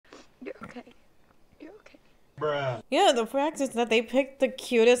You're okay. You're okay. Bruh. Yeah, the fact is that they picked the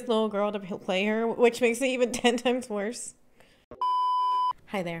cutest little girl to play her, which makes it even 10 times worse.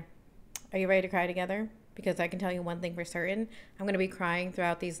 Hi there. Are you ready to cry together? Because I can tell you one thing for certain. I'm going to be crying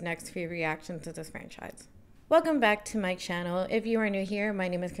throughout these next few reactions to this franchise. Welcome back to my channel. If you are new here, my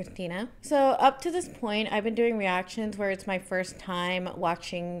name is Christina. So up to this point, I've been doing reactions where it's my first time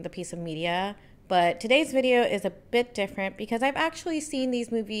watching the piece of media. But today's video is a bit different because I've actually seen these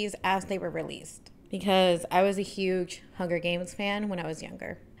movies as they were released. Because I was a huge Hunger Games fan when I was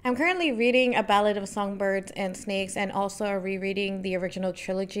younger. I'm currently reading A Ballad of Songbirds and Snakes and also rereading the original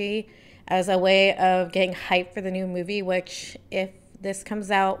trilogy as a way of getting hyped for the new movie, which, if this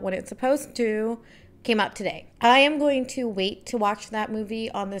comes out when it's supposed to, came out today. I am going to wait to watch that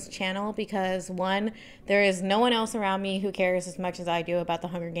movie on this channel because, one, there is no one else around me who cares as much as I do about the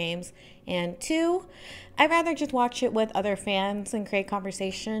Hunger Games, and two, I'd rather just watch it with other fans and create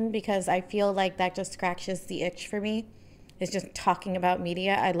conversation because I feel like that just scratches the itch for me. It's just talking about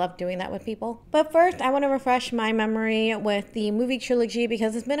media. I love doing that with people. But first, I want to refresh my memory with the movie trilogy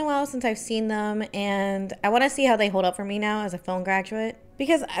because it's been a while since I've seen them and I want to see how they hold up for me now as a film graduate.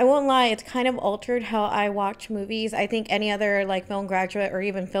 Because I won't lie, it's kind of altered how I watch movies. I think any other film graduate or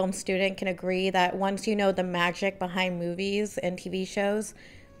even film student can agree that once you know the magic behind movies and TV shows,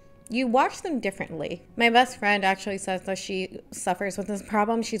 you watch them differently. My best friend actually says that she suffers with this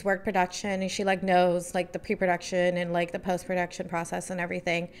problem. She's worked production and she knows the pre-production and the post-production process and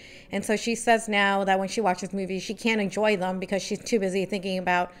everything. And so she says now that when she watches movies, she can't enjoy them because she's too busy thinking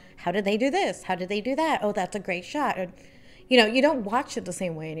about how did they do this? How did they do that? Oh, that's a great shot. You don't watch it the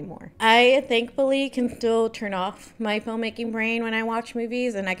same way anymore. I thankfully can still turn off my filmmaking brain when I watch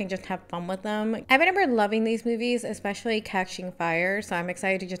movies and I can just have fun with them. I remember loving these movies, especially Catching Fire, so I'm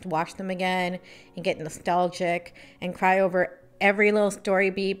excited to just watch them again and get nostalgic and cry over every little story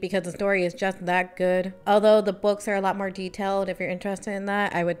beat because the story is just that good. Although the books are a lot more detailed, if you're interested in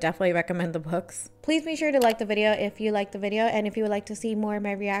that, I would definitely recommend the books. Please be sure to like the video if you like the video, and if you would like to see more of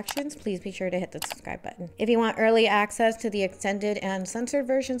my reactions, please be sure to hit the subscribe button. If you want early access to the extended and censored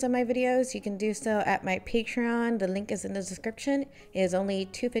versions of my videos, you can do so at my Patreon. The link is in the description. It is only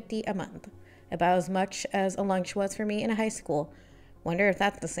 $2.50 a month, about as much as a lunch was for me in high school. Wonder if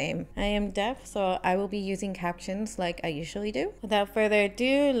that's the same. I am deaf, so I will be using captions like I usually do. Without further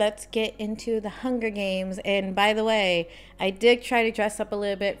ado, let's get into the Hunger Games. And by the way, I did try to dress up a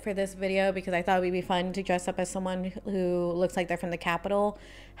little bit for this video because I thought it would be fun to dress up as someone who looks like they're from the Capitol.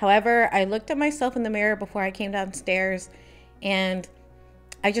 However, I looked at myself in the mirror before I came downstairs and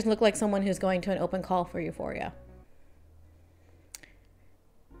I just look like someone who's going to an open call for Euphoria.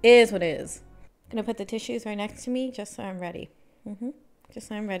 It is what it is. I'm gonna put the tissues right next to me just so I'm ready. Just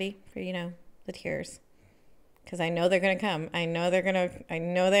so I'm ready for, the tears. Because I know they're going to come. I know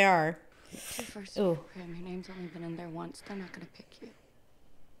they are. It's your first Ooh. program. Your name's only been in there once. They're not going to pick you.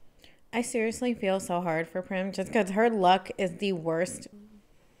 I seriously feel so hard for Prim just because her luck is the worst.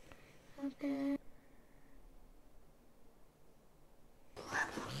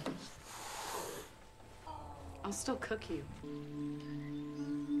 I'll still cook you.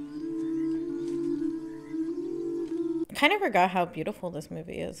 Kind of forgot how beautiful this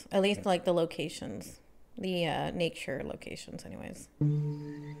movie is. At least the locations. The nature locations anyways.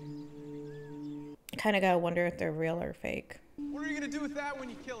 Kind of gotta wonder if they're real or fake. What are you gonna do with that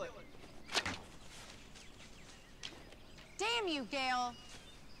when you kill it? Damn you, Gail!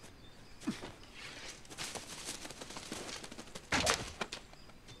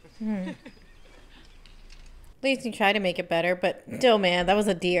 At least you try to make it better, but still, man, that was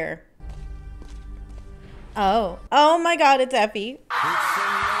a deer. Oh my god, it's Effie.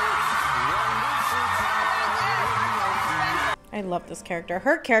 I love this character.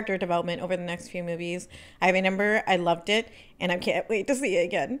 Her character development over the next few movies. I remember I loved it, and I can't wait to see it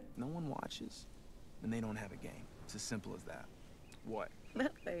again. No one watches, and they don't have a game. It's as simple as that. What?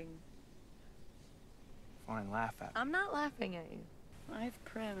 Nothing. Fine, laugh at me. I'm not laughing at you. I have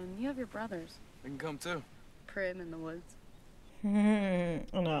Prim, and you have your brothers. They can come too. Prim in the woods.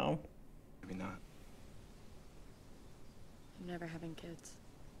 Oh no. Maybe not. I'm never having kids.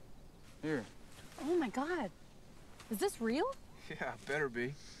 Here. Oh my god. Is this real? Yeah, better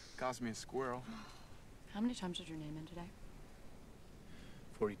be. Cost me a squirrel. How many times did your name in today?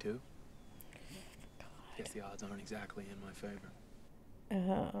 42. Guess the odds aren't exactly in my favor.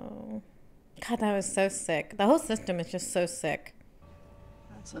 Oh. God, that was so sick. The whole system is just so sick.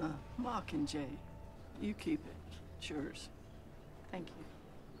 That's a mockingjay. You keep it. It's yours. Thank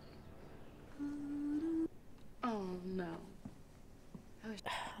you. Oh no.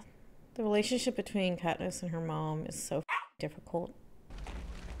 The relationship between Katniss and her mom is so difficult.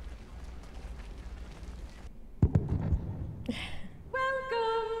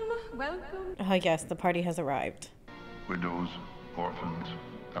 welcome. Oh yes, the party has arrived. Widows, orphans,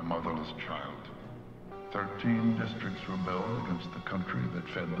 a motherless child. 13 districts rebelled against the country that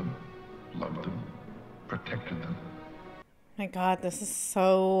fed them, loved them, protected them. My God, this is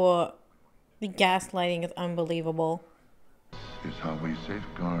so... The gaslighting is unbelievable. Is how we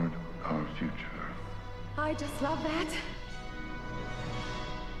safeguard our future. I just love that.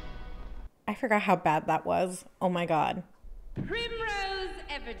 I forgot how bad that was. Oh my God. Primrose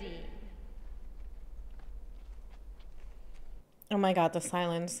Everdeen. Oh my God, the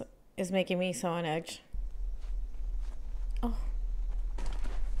silence is making me so on edge. Oh.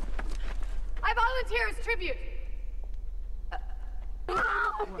 I volunteer as tribute.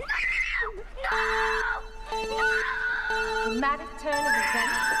 Dramatic turn of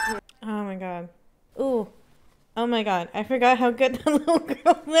events. Oh my God. Ooh. Oh my God. I forgot how good the little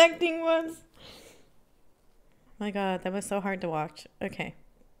girl's acting was. Oh my God, that was so hard to watch. Okay.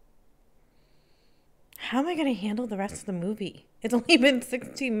 How am I going to handle the rest of the movie? It's only been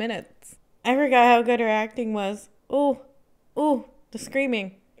 16 minutes. I forgot how good her acting was. Ooh. Ooh. The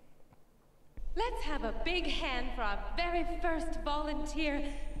screaming. Let's have a big hand for our very first volunteer,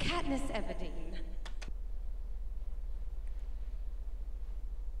 Katniss Everdeen.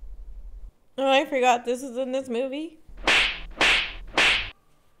 Oh, I forgot this is in this movie.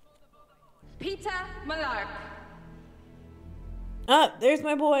 Peter Malark. Ah, there's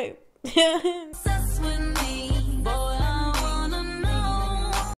my boy. To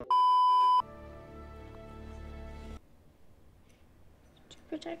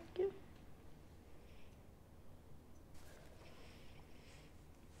protect you.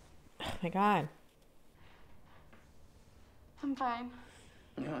 Oh my God. I'm fine.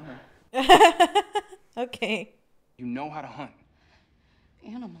 Okay. You know how to hunt.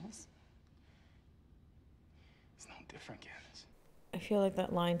 Animals. It's no different, Katniss. I feel like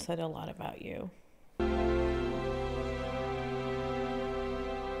that line said a lot about you.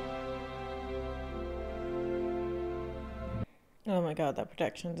 Oh my God, that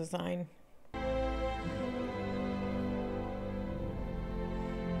production design.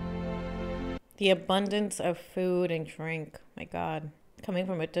 The abundance of food and drink. My God. Coming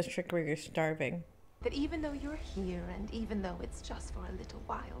from a district where you're starving. That even though you're here and even though it's just for a little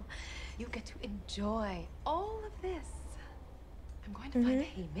while, you get to enjoy all of this. I'm going to find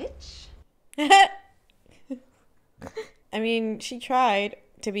Haymitch. I mean, she tries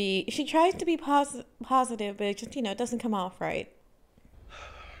to be positive, but it just, you know, it doesn't come off right.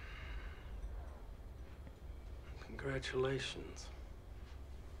 Congratulations.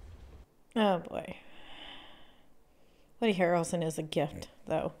 Oh boy. Woody Harrelson is a gift,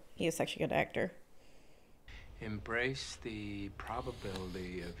 though. He is such a good actor. Embrace the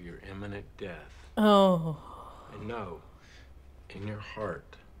probability of your imminent death. Oh. And know, in your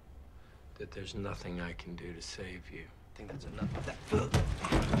heart, that there's nothing I can do to save you. I think that's enough of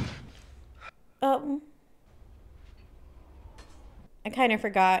that. I kind of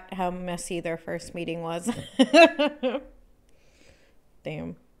forgot how messy their first meeting was.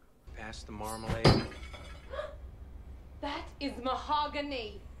 Damn. Pass the marmalade. That is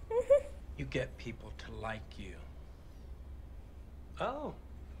mahogany. You get people to like you. Oh,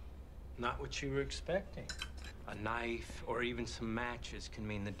 not what you were expecting. A knife or even some matches can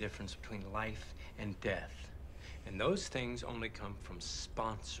mean the difference between life and death. And those things only come from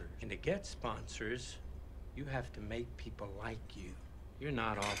sponsors. And to get sponsors, you have to make people like you. You're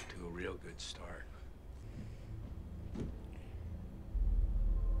not off to a real good start.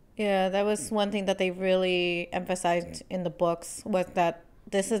 Yeah, that was one thing that they really emphasized in the books, was that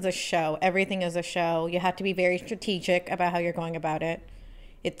this is a show. Everything is a show. You have to be very strategic about how you're going about it.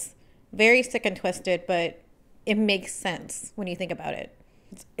 It's very sick and twisted, but it makes sense when you think about it.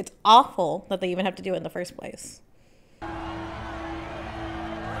 It's awful that they even have to do it in the first place. Oh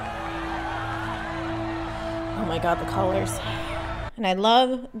my God, the colors. And I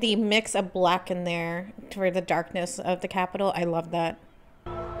love the mix of black in there for the darkness of the Capitol. I love that.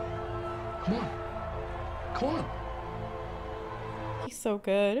 Come on. Come on. He's so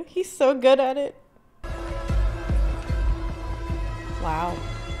good. He's so good at it. Wow.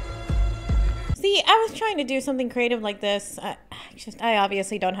 See, I was trying to do something creative like this. I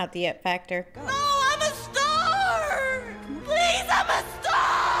obviously don't have the it factor. No, I'm a star! Please, I'm a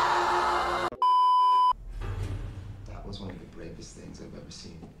star! That was one of the bravest things I've ever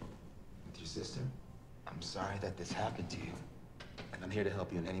seen. With your sister, I'm sorry that this happened to you. And I'm here to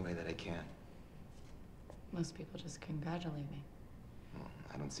help you in any way that I can. Most people just congratulate me. Well,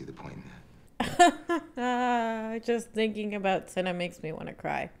 I don't see the point in that. Just thinking about Senna makes me want to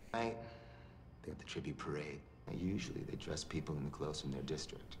cry. They have the tribute parade. Usually they dress people in the clothes from their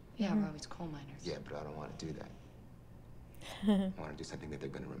district. Yeah, we're always coal miners. Yeah, but I don't want to do that. I want to do something that they're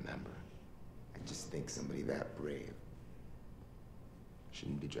going to remember. I just think somebody that brave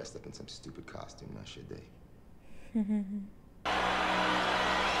shouldn't be dressed up in some stupid costume, now should they?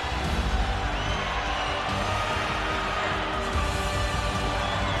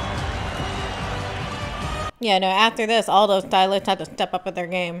 Yeah, no, after this, all those stylists had to step up at their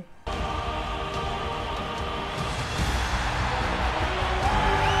game.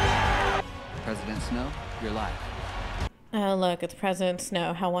 President Snow, you're live. Oh, look, it's President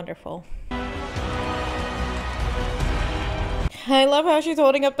Snow. How wonderful. I love how she's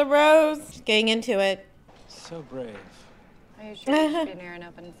holding up the rose. She's getting into it. So brave. Are you sure you should be near an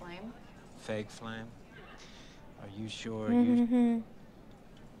open flame? Fake flame? Are you sure you...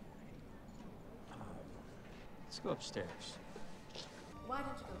 Let's go upstairs. Why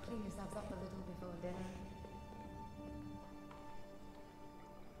don't you go clean yourselves up a little before dinner?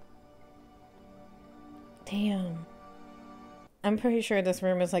 Damn. I'm pretty sure this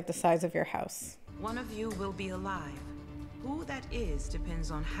room is like the size of your house. One of you will be alive. Who that is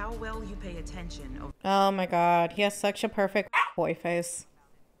depends on how well you pay attention. Oh my god, he has such a perfect boy face.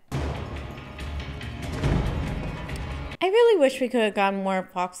 I really wish we could have gotten more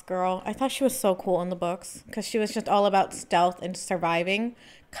Fox Girl. I thought she was so cool in the books because she was just all about stealth and surviving.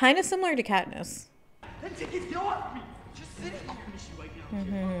 Kind of similar to Katniss. Actually,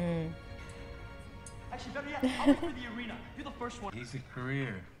 better yet, I'll wait for the arena. You're the first one. Easy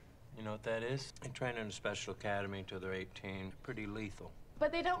career. You know what that is? They train in a special academy until they're 18. Pretty lethal.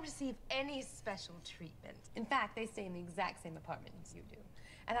 But they don't receive any special treatment. In fact, they stay in the exact same apartment as you do.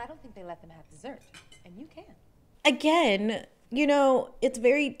 And I don't think they let them have dessert. And you can. Again, you know, it's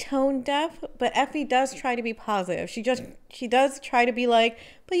very tone deaf, but Effie does try to be positive. She does try to be like,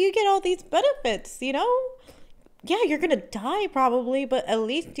 but you get all these benefits, you know? Yeah, you're gonna die probably, but at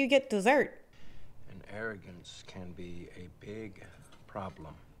least you get dessert. And arrogance can be a big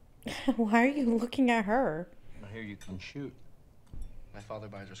problem. Why are you looking at her? I hear you can shoot. My father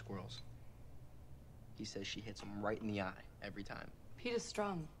buys her squirrels. He says she hits him right in the eye every time. Pete is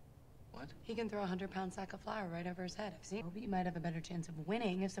strong. What? He can throw a 100-pound sack of flour right over his head. I've seen. But you might have a better chance of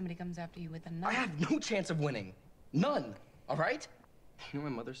winning if somebody comes after you with a knife. I have no chance of winning. None. All right? You know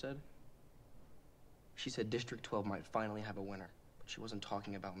what my mother said? She said District 12 might finally have a winner, but she wasn't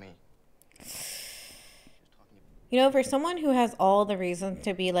talking about me. You know, for someone who has all the reasons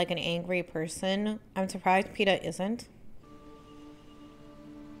to be like an angry person, I'm surprised PETA isn't.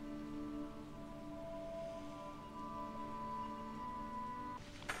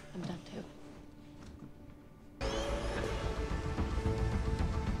 I'm done too.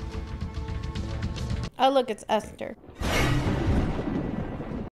 Oh, look, it's Esther.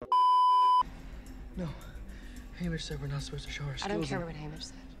 No. Hamish said we're not supposed to show our skills. I don't care what Hamish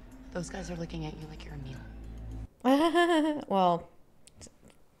said. Those guys are looking at you like you're a meal. Well,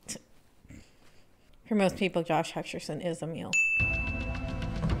 for most people, Josh Hutcherson is a meal.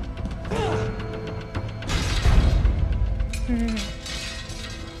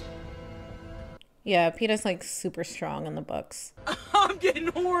 Yeah, PETA's like super strong in the books. I'm getting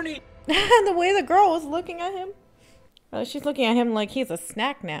horny. The way the girl was looking at him. Oh, she's looking at him like he's a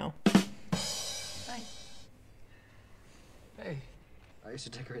snack now. Hey, I used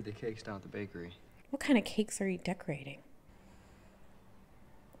to decorate the cakes down at the bakery. What kind of cakes are you decorating?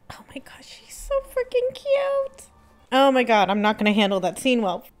 Oh my gosh, she's so freaking cute. Oh my god, I'm not gonna handle that scene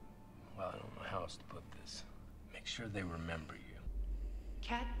well. Well, I don't know how else to put this. Make sure they remember you.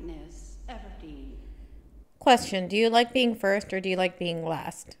 Katniss Everdeen. Question, do you like being first or do you like being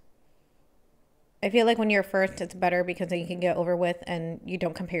last? I feel like when you're first, it's better because then you can get over with and you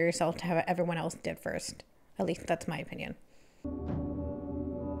don't compare yourself to how everyone else did first. At least that's my opinion.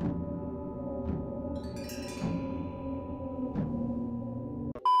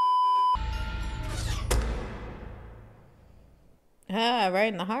 Ah, right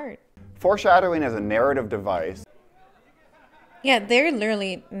in the heart. Foreshadowing is a narrative device. Yeah, they're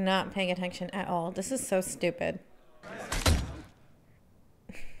literally not paying attention at all. This is so stupid.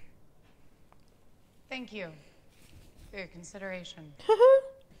 Thank you for your consideration.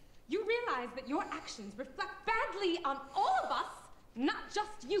 You realize that your actions reflect badly on all of us, not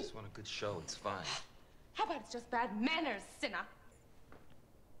just you. Just want a good show. It's fine. How about it's just bad manners, sinner?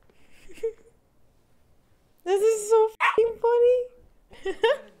 This is so f***ing funny.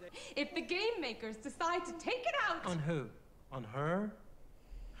 If the game makers decide to take it out... On who? On her?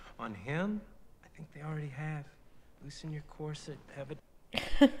 On him? I think they already have. Loosen your corset, have it.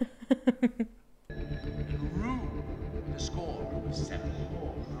 The score was 7-4.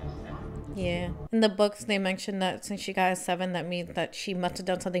 Yeah. In the books, they mentioned that since she got a 7, that means that she must have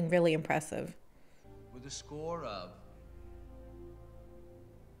done something really impressive. With a score of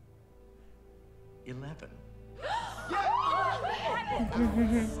 11.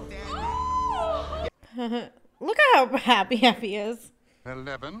 Look at how happy he is.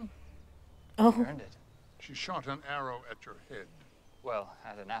 11. Oh. Earned it. She shot an arrow at your head. Well,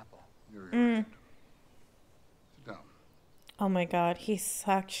 at an apple. You're Mm. Sit down. Oh my god, he's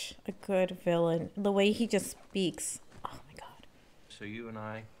such a good villain. The way he just speaks. Oh my god. So you and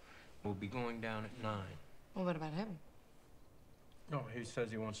I will be going down at 9. Well, what about him? No, he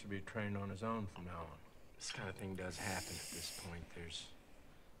says he wants to be trained on his own from now on. This kind of thing does happen at this point. There's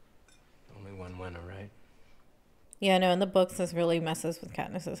only one winner, right? Yeah, no, in the books this really messes with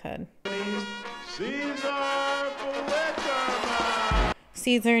Katniss's head.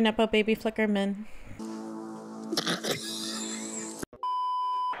 Caesar, Nepo Baby Flickerman.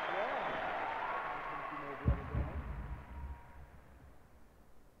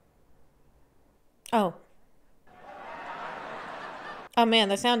 Oh. Oh man,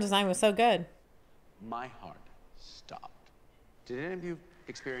 the sound design was so good. My heart stopped. Did any of you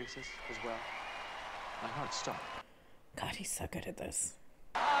experience this as well? My heart stopped. God, he's so good at this.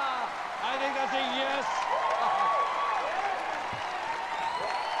 I think that's a yes.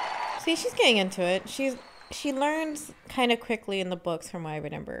 See, she's getting into it. She learns kind of quickly in the books from what I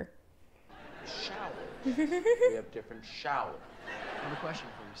remember. Shower. We have different showers. I have a question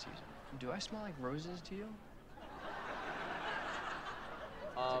for you, Caesar. Do I smell like roses to you?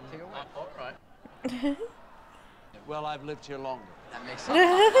 Take it away. All right. Well, I've lived here longer. That makes sense.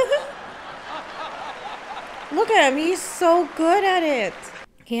 Look at him. He's so good at it.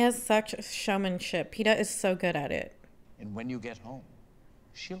 He has such showmanship. He is so good at it. And when you get home,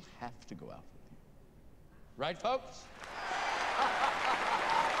 she'll have to go out with you. Right, folks?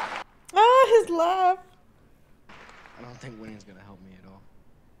 Oh, his laugh. I don't think winning's gonna help me at all.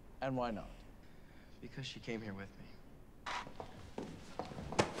 And why not? Because she came here with me.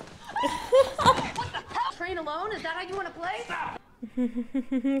 What the hell? Train alone? Is that how you want to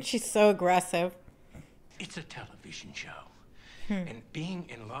play? She's so aggressive. It's a television show. And being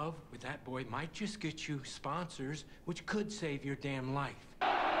in love with that boy might just get you sponsors, which could save your damn life.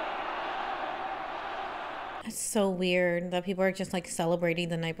 That's so weird that people are just like celebrating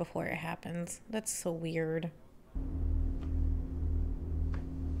the night before it happens. That's so weird.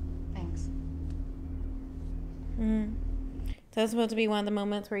 Thanks. That's supposed to be one of the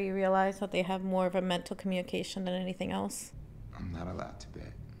moments where you realize that they have more of a mental communication than anything else. I'm not allowed to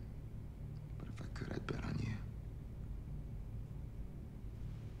bet. But if I could, I'd bet on you.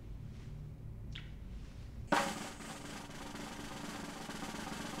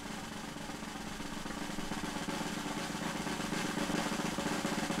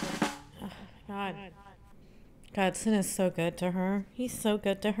 God. Godson is so good to her. He's so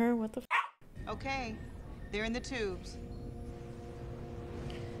good to her. What the f? Okay, they're in the tubes.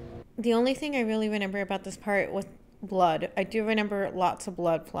 The only thing I really remember about this part was blood. I do remember lots of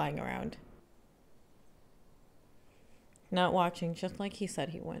blood flying around. Not watching, just like he said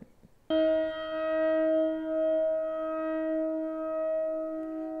he went.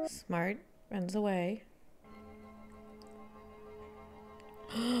 Smart. Runs away.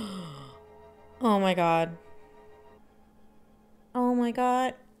 Oh my god. Oh my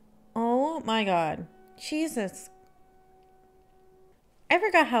god. Oh my god. Jesus. I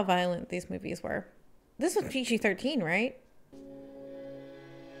forgot how violent these movies were. This was PG-13, right?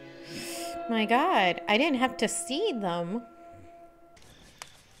 My god. I didn't have to see them.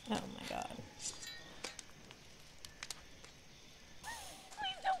 Oh my god.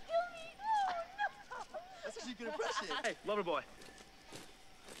 Please don't kill me. Oh, no. That's actually good impression. Hey, lover boy.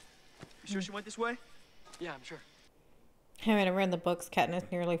 You sure she went this way? Yeah, I'm sure. I remember in the books,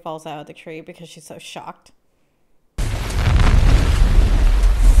 Katniss nearly falls out of the tree because she's so shocked.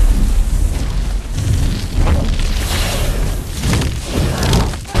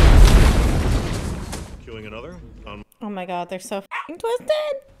 Killing another? Oh my god, they're so f***ing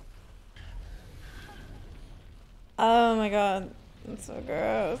twisted! Oh my god, that's so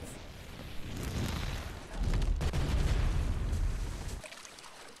gross.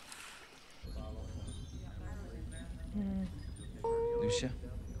 Lucia,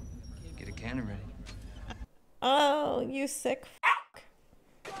 get a cannon ready. Oh, you sick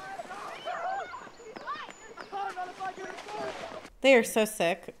f***. They are so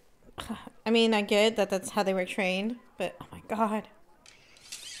sick. I mean, I get that that's how they were trained, but oh my god.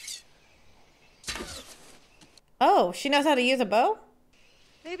 Oh, she knows how to use a bow?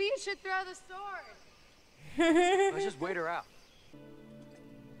 Maybe you should throw the sword. Let's just wait her out.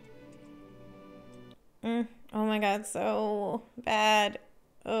 Oh my god, so bad.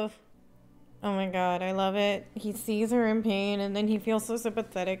 Ugh. Oh my god, I love it. He sees her in pain and then he feels so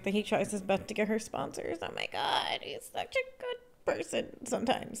sympathetic that he tries his best to get her sponsors. Oh my god, he's such a good person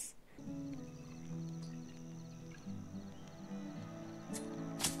sometimes.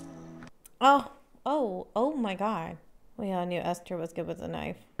 Oh my god. We all knew Esther was good with a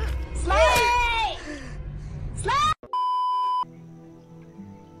knife. Slay! Slay!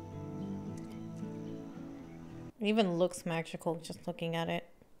 It even looks magical just looking at it.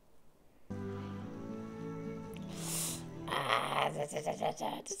 Ah,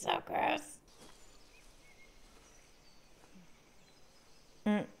 it's so gross.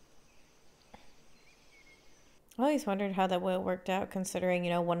 I always wondered how that would have worked out, considering, you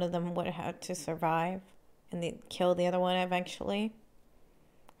know, one of them would have had to survive and they kill the other one eventually.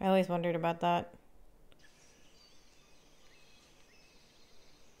 I always wondered about that.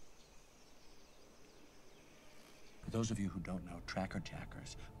 For those of you who don't know, tracker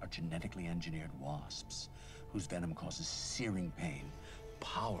jackers are genetically engineered wasps whose venom causes searing pain,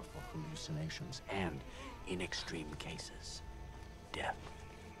 powerful hallucinations, and, in extreme cases, death.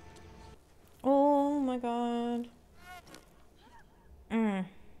 Oh my god.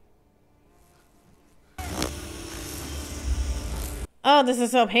 Oh, this is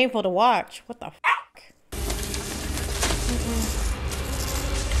so painful to watch. What the fuck?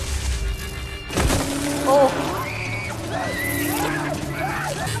 Oh.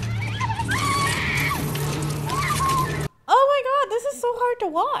 Oh my god, this is so hard to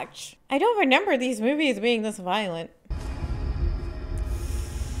watch. I don't remember these movies being this violent.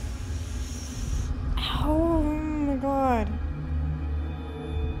 Oh my god.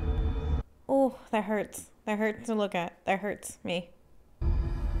 Oh, that hurts. That hurts to look at. That hurts me.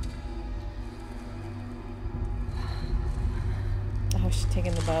 Oh, she's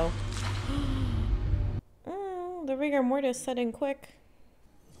taking the bow. Oh, the rigor mortis set in quick.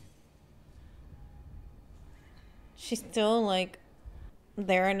 She's still, like,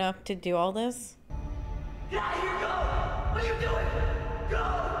 there enough to do all this? Yeah, here, go! What are you doing? Go!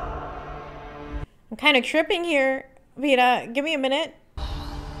 I'm kind of tripping here. Vita, give me a minute.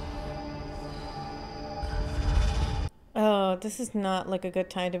 Oh, this is not like a good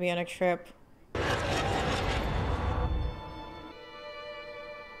time to be on a trip.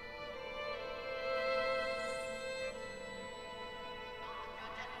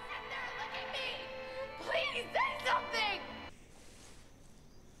 Please say something!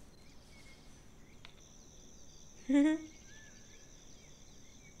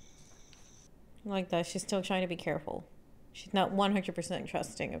 Like that, she's still trying to be careful. She's not 100%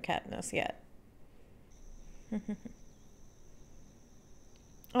 trusting of Katniss yet.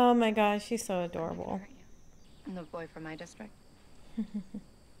 Oh my gosh, she's so adorable. The boy from my district.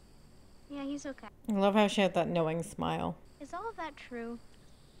 Yeah, he's okay. I love how she had that knowing smile. Is all of that true?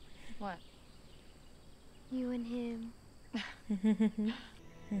 What? You and him.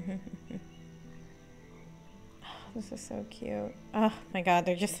 This is so cute. Oh my god,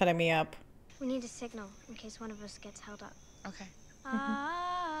 they're just setting me up. We need a signal in case one of us gets held up. Okay.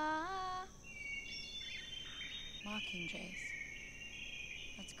 Ah. Mockingjays.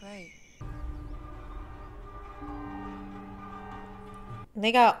 That's great.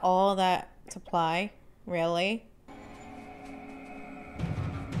 They got all that supply? Really?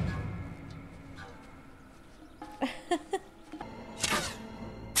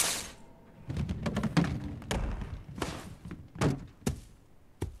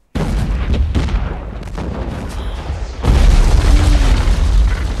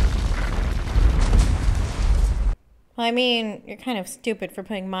 Well, I mean, you're kind of stupid for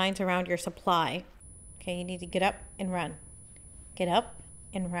putting mines around your supply. Okay, you need to get up and run. Get up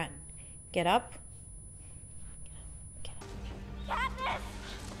and run. Get up. Katniss!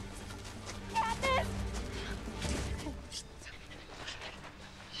 Katniss!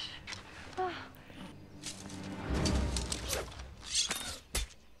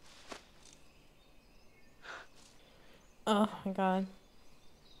 Oh my god.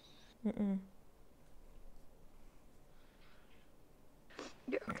 Mm-mm.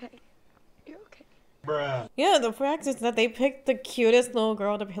 You're okay. You're okay. Bruh. Yeah, the fact is that they picked the cutest little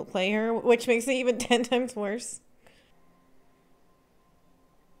girl to play her, which makes it even 10 times worse.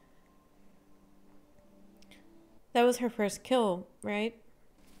 That was her first kill, right?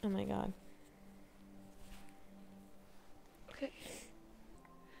 Oh my god. Okay.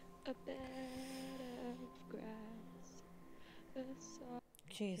 A bed of grass.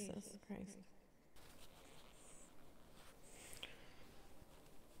 Jesus Christ.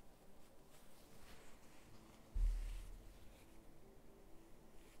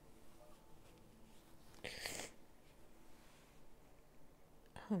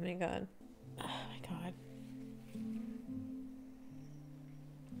 Oh my god. Oh my god.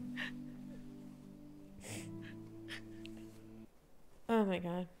 Oh my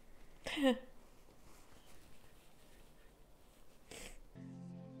god.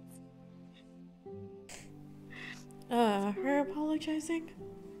 Her apologizing?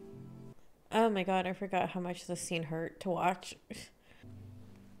 Oh my god, I forgot how much this scene hurt to watch.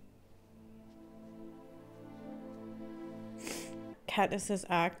 Katniss's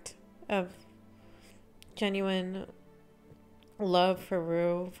act of genuine love for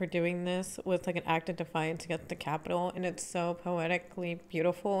Rue for doing this was like an act of defiance against the Capitol, and it's so poetically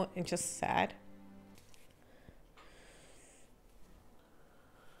beautiful and just sad.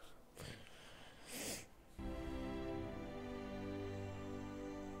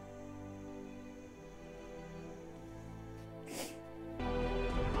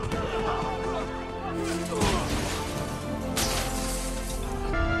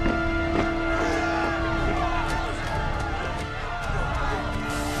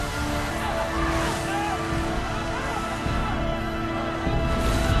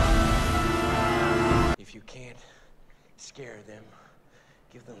 Scare them.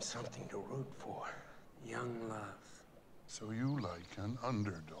 Give them something to root for. Young love. So you like an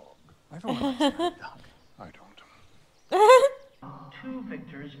underdog? Everyone likes an underdog. I don't. Two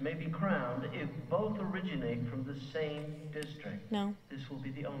victors may be crowned if both originate from the same district. No. This will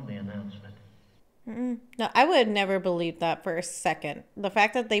be the only announcement. No, I would have never believed that for a second. The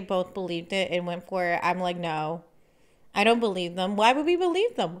fact that they both believed it and went for it, I'm like, no. I don't believe them. Why would we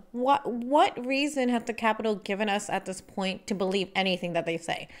believe them? What reason has the Capitol given us at this point to believe anything that they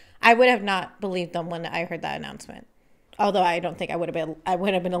say? I would have not believed them when I heard that announcement. Although I don't think I would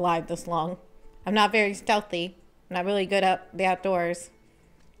have been alive this long. I'm not very stealthy. I'm not really good at the outdoors.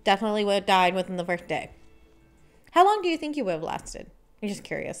 Definitely would have died within the first day. How long do you think you would have lasted? I'm just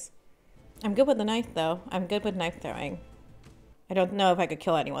curious. I'm good with the knife though. I'm good with knife throwing. I don't know if I could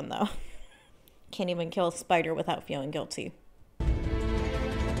kill anyone though. Can't even kill a spider without feeling guilty.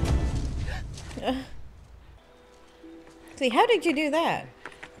 See, how did you do that?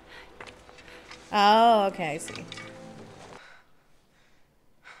 Oh, okay, I see.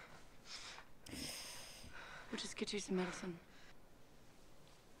 We'll just get you some medicine.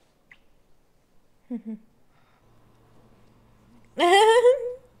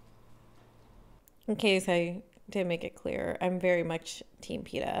 In case I didn't make it clear, I'm very much Team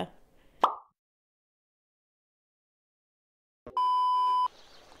PETA.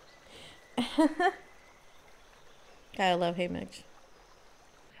 Gotta love Hey Mitch.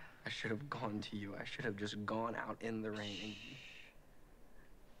 I should have gone to you. I should have just gone out in the rain and...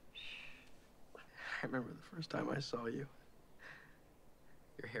 I remember the first time I saw you.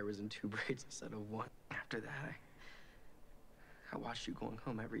 Your hair was in 2 braids instead of 1. After that, I watched you going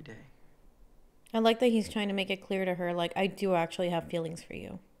home every day. I like that he's trying to make it clear to her, like, I do actually have feelings for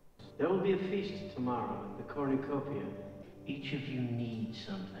you. There will be a feast tomorrow at the cornucopia. Each of you needs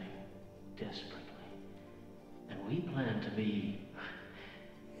something desperately. And we plan to be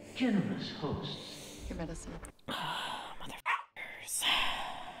generous hosts. Your medicine. Motherfuckers.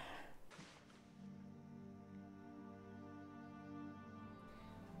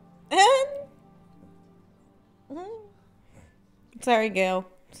 Sorry, Gail.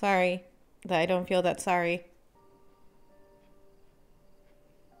 Sorry that I don't feel that sorry.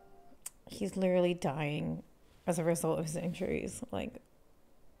 He's literally dying as a result of his injuries. Like,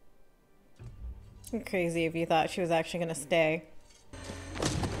 crazy if you thought she was actually gonna stay.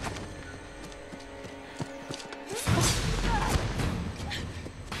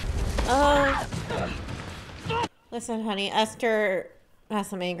 Listen, honey, Esther has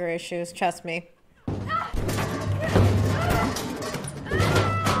some anger issues, trust me.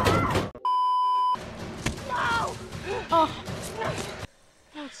 Oh,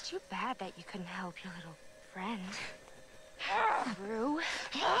 it's too bad that you couldn't help your little friend. Rue.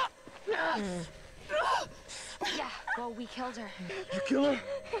 Yeah, well, we killed her. You kill her?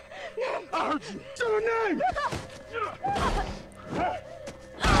 I heard you. Say her name!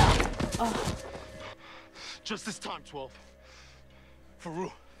 Just this time, 12. For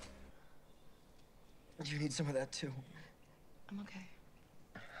Rue. You need some of that too. I'm okay.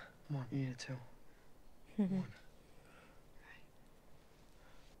 Come on, you need it too. Come on.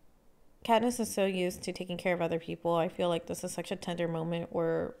 Katniss is so used to taking care of other people. I feel like this is such a tender moment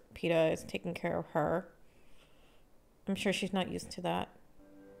where PETA is taking care of her. I'm sure she's not used to that.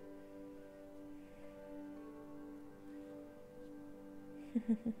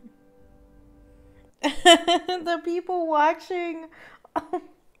 The people watching. Oh,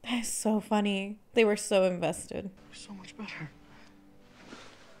 that is so funny. They were so invested. So much better.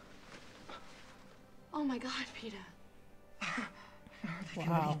 Oh my God, Peter.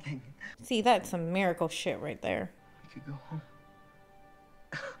 Wow. See, that's some miracle shit right there. We could go home.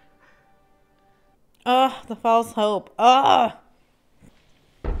 Ugh, the false hope. Ugh.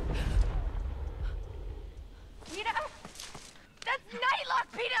 Peter! That's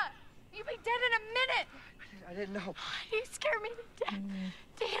Nightlock, Peter! You'll be dead in a minute! I didn't know. You scare me to death.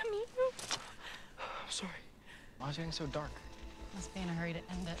 Damn you. I'm sorry. Why is it getting so dark? Must be in a hurry to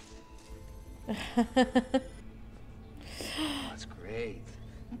end it. That's great.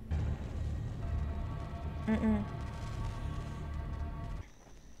 Mm-mm.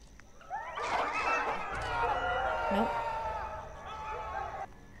 Nope.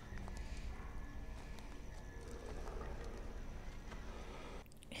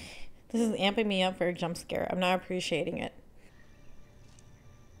 This is amping me up for a jump scare. I'm not appreciating it.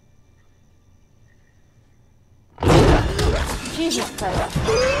 Jesus Christ.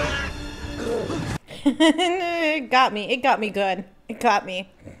 It got me. It got me good. It got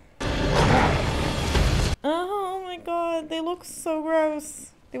me. Oh my God. They look so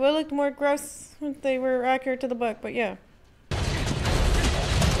gross. They would have looked more gross if they were accurate to the book, but yeah.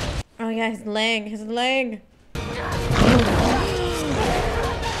 Oh yeah, his leg. His leg. Oh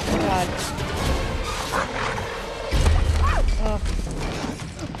my God. Oh.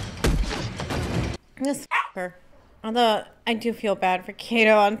 This f***er. Although, I do feel bad for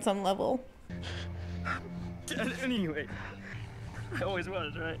Kato on some level. Anyway, I always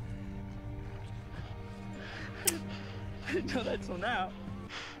was, right? I didn't know that till now.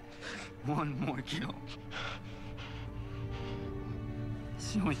 One more kill.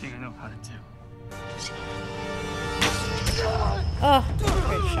 It's the only thing I know how to do. Oh,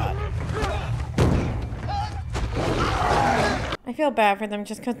 great shot. I feel bad for them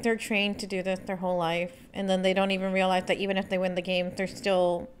just because they're trained to do this their whole life. And then they don't even realize that even if they win the game, they're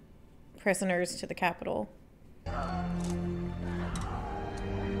still prisoners to the Capitol.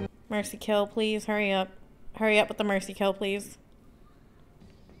 Mercy kill, please. Hurry up. Hurry up with the mercy kill, please.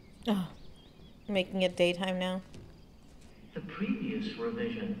 Oh, making it daytime now. The previous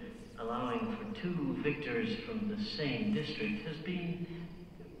revision, allowing for 2 victors from the same district, has been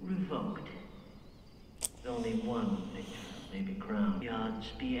revoked. Only one victor may be crowned. The odds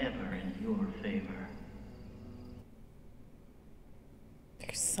be ever in your favor.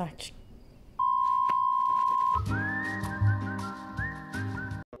 They're such...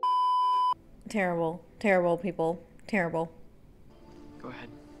 Terrible. Terrible people. Terrible. Go ahead.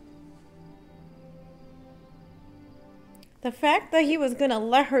 The fact that he was gonna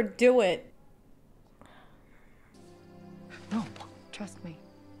let her do it. No, trust me.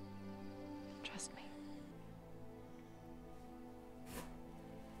 Trust me.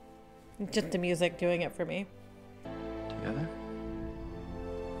 Just the music doing it for me. Together?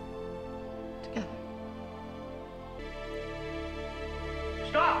 Together.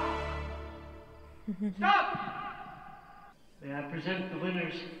 Stop! Stop! May I present the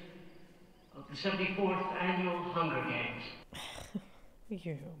winners of the 74th Annual Hunger Games.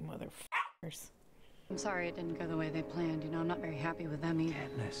 You motherfuckers. I'm sorry it didn't go the way they planned. You know, I'm not very happy with them either.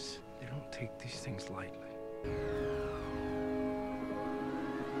 Katniss, they don't take these things lightly.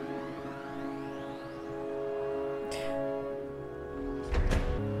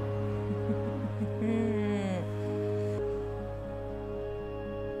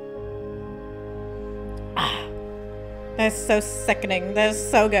 That is so sickening. That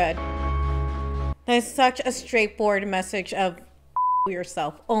is so good. That is such a straightforward message of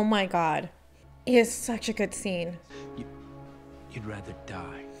yourself. Oh my God. It is such a good scene. You'd rather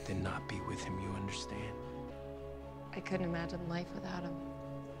die than not be with him, you understand? I couldn't imagine life without him.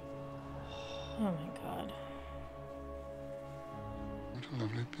 Oh my God. What a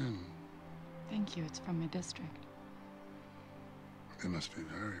lovely pin. Thank you. It's from my district. They must be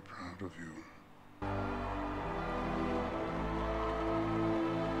very proud of you.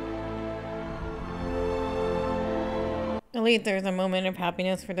 At least there's a moment of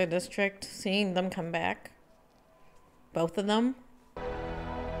happiness for the district, seeing them come back. Both of them.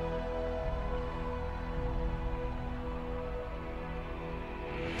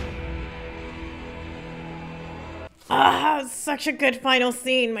 Ah, such a good final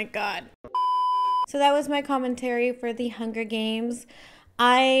scene, my God. So that was my commentary for the Hunger Games.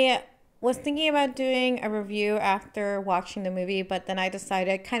 I was thinking about doing a review after watching the movie, but then I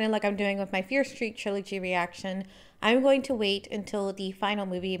decided, kind of like I'm doing with my Fear Street trilogy reaction, I'm going to wait until the final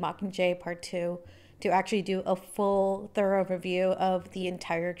movie, Mockingjay Part 2, to actually do a full, thorough review of the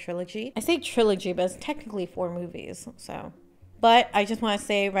entire trilogy. I say trilogy, but it's technically 4 movies, so But I just want to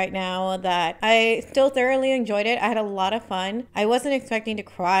say right now that I still thoroughly enjoyed it. I had a lot of fun. I wasn't expecting to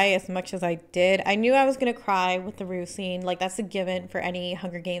cry as much as I did. I knew I was going to cry with the Rue scene. Like, that's a given for any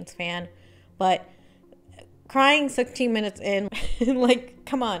Hunger Games fan. But crying 16 minutes in, like,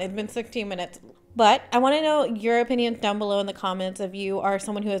 come on, it's been 16 minutes. But I want to know your opinions down below in the comments. If you are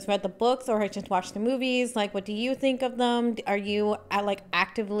someone who has read the books or has just watched the movies, like, what do you think of them? Are you like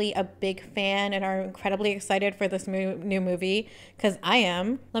actively a big fan and are incredibly excited for this new movie? Because I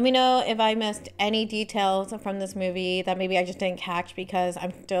am. Let me know if I missed any details from this movie that maybe I just didn't catch because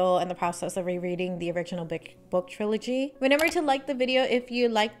I'm still in the process of rereading the original book trilogy. Remember to like the video if you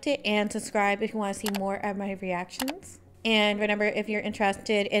liked it and subscribe if you want to see more of my reactions. And remember, if you're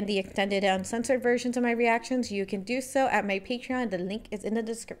interested in the extended uncensored versions of my reactions, you can do so at my Patreon. The link is in the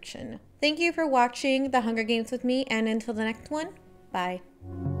description. Thank you for watching The Hunger Games with me, and until the next one, bye.